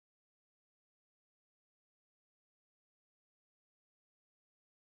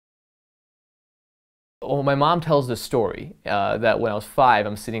Well, my mom tells this story that when I was 5,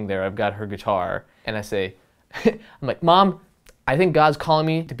 I'm sitting there, I've got her guitar, and I say, I'm like, Mom, I think God's calling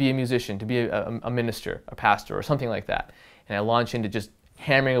me to be a musician, to be a minister, a pastor, or something like that. And I launch into just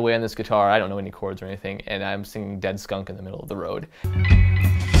hammering away on this guitar. I don't know any chords or anything, and I'm singing Dead Skunk in the middle of the road.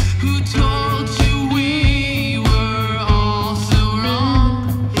 Who told you we were all so wrong?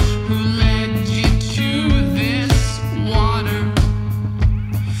 Who led you to this water?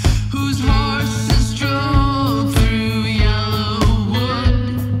 Whose horses drove through yellow wood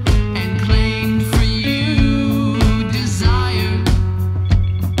and claimed for you desire?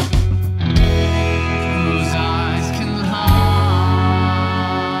 Whose eyes can lie?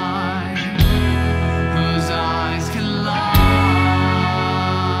 Whose eyes can lie?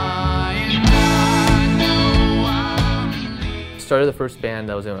 Started the first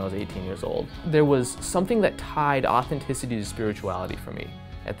band I was in when I was 18 years old. There was something that tied authenticity to spirituality for me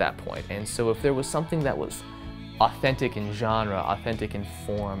at that point. And so if there was something that was authentic in genre, authentic in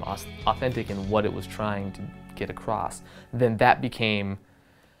form, authentic in what it was trying to get across, then that became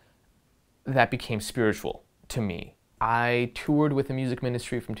spiritual to me. I toured with the music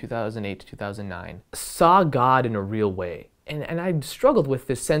ministry from 2008 to 2009, saw God in a real way. And I struggled with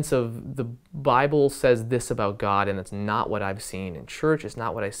this sense of the Bible says this about God, and it's not what I've seen in church, it's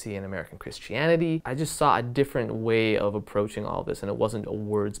not what I see in American Christianity. I just saw a different way of approaching all this, and it wasn't a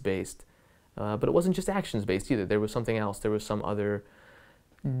words-based, but it wasn't just actions-based either. There was something else. There was some other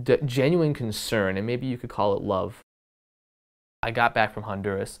genuine concern, and maybe you could call it love. I got back from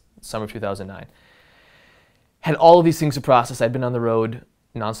Honduras, summer 2009. Had all of these things to process. I'd been on the road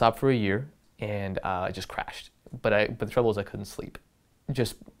nonstop for a year, and I just crashed. But the trouble is I couldn't sleep.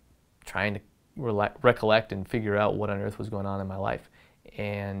 Just trying to recollect and figure out what on earth was going on in my life.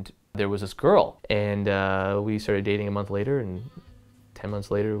 And there was this girl, and we started dating a month later, and 10 months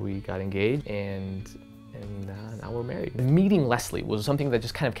later we got engaged, and now we're married. Meeting Leslie was something that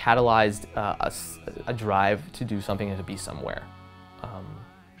just kind of catalyzed a drive to do something and to be somewhere.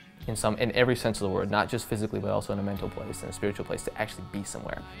 In every sense of the word, not just physically, but also in a mental place, in a spiritual place, to actually be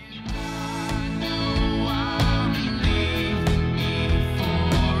somewhere.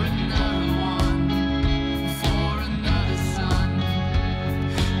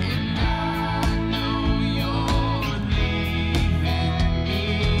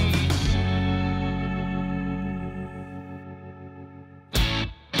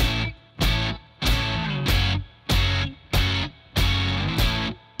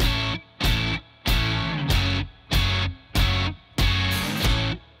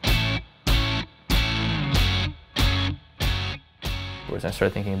 I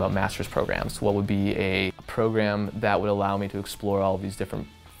started thinking about master's programs. What would be a program that would allow me to explore all of these different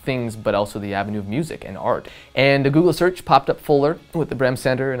things, but also the avenue of music and art. And a Google search popped up Fuller with the Brehm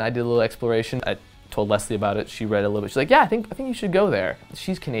Center, and I did a little exploration. I told Leslie about it. She read a little bit. She's like, yeah, I think you should go there.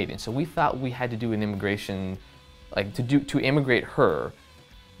 She's Canadian, so we thought we had to do an immigration, like to immigrate her,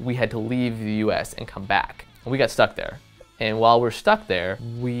 we had to leave the US and come back. And we got stuck there. And while we're stuck there,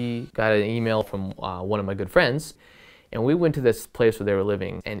 we got an email from one of my good friends. And we went to this place where they were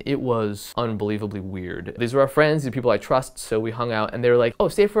living, and it was unbelievably weird. These were our friends, these are people I trust, so we hung out, and they were like, oh,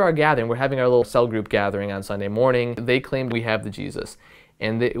 stay for our gathering. We're having our little cell group gathering on Sunday morning. They claimed we have the Jesus.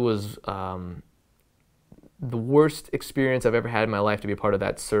 And it was the worst experience I've ever had in my life to be a part of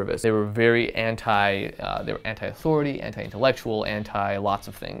that service. They were very they were anti-authority, anti-intellectual, anti-lots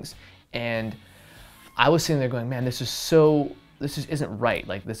of things. And I was sitting there going, man, this isn't right.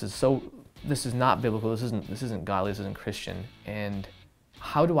 Like, this is not biblical, this isn't godly, this isn't Christian, and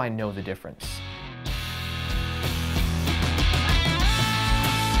how do I know the difference?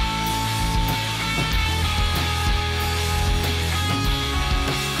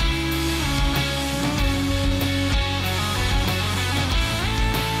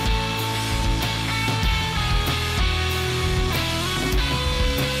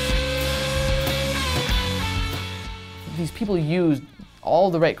 These people used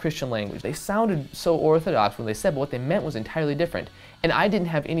all the right Christian language. They sounded so orthodox when they said, but what they meant was entirely different. And I didn't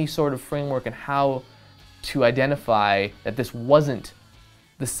have any sort of framework on how to identify that this wasn't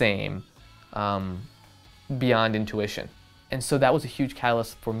the same beyond intuition. And so that was a huge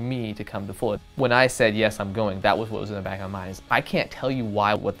catalyst for me to come to Fuller. When I said, yes, I'm going, that was what was in the back of my mind. I can't tell you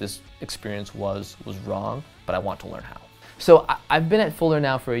why what this experience was wrong, but I want to learn how. So I've been at Fuller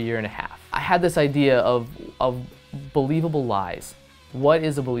now for a year and a half. I had this idea of believable lies. What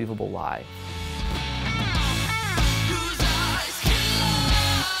is a believable lie?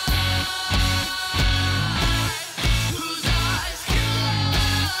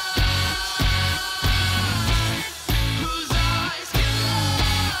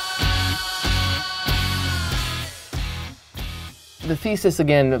 The thesis,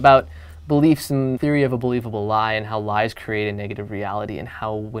 again, about beliefs and theory of a believable lie, and how lies create a negative reality, and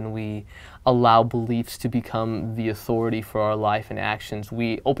how when we allow beliefs to become the authority for our life and actions,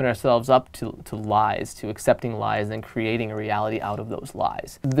 we open ourselves up to lies, to accepting lies, and creating a reality out of those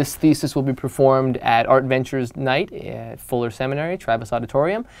lies. This thesis will be performed at Art Ventures Night at Fuller Seminary, Travis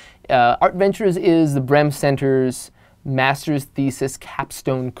Auditorium. Art Ventures is the Brehm Center's master's thesis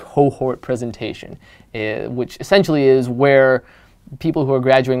capstone cohort presentation, which essentially is where people who are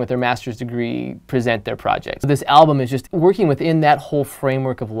graduating with their master's degree present their projects. So this album is just working within that whole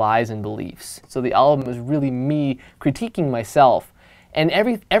framework of lies and beliefs. So the album is really me critiquing myself, and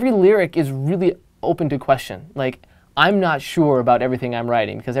every lyric is really open to question. Like, I'm not sure about everything I'm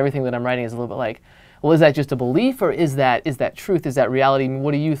writing, because everything that I'm writing is a little bit like, well, is that just a belief, or is that truth, is that reality?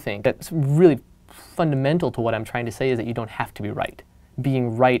 What do you think? That's really fundamental to what I'm trying to say, is that you don't have to be right.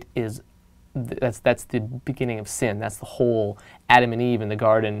 Being right is that's the beginning of sin. That's the whole Adam and Eve in the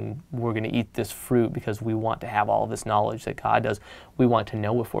garden. We're going to eat this fruit because we want to have all this knowledge that God does. We want to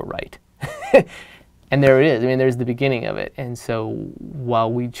know if we're right. And there it is. I mean, there's the beginning of it. And so while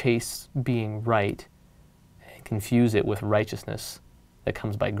we chase being right and confuse it with righteousness that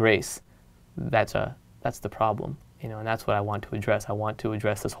comes by grace, that's the problem. You know, and that's what I want to address. I want to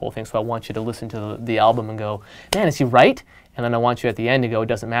address this whole thing. So I want you to listen to the album and go, man, is he right? And then I want you at the end to go, it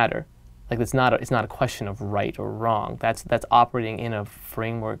doesn't matter. Like, it's not a question of right or wrong. That's operating in a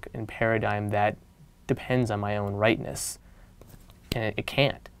framework and paradigm that depends on my own rightness. And it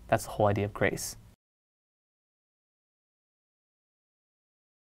can't. That's the whole idea of grace.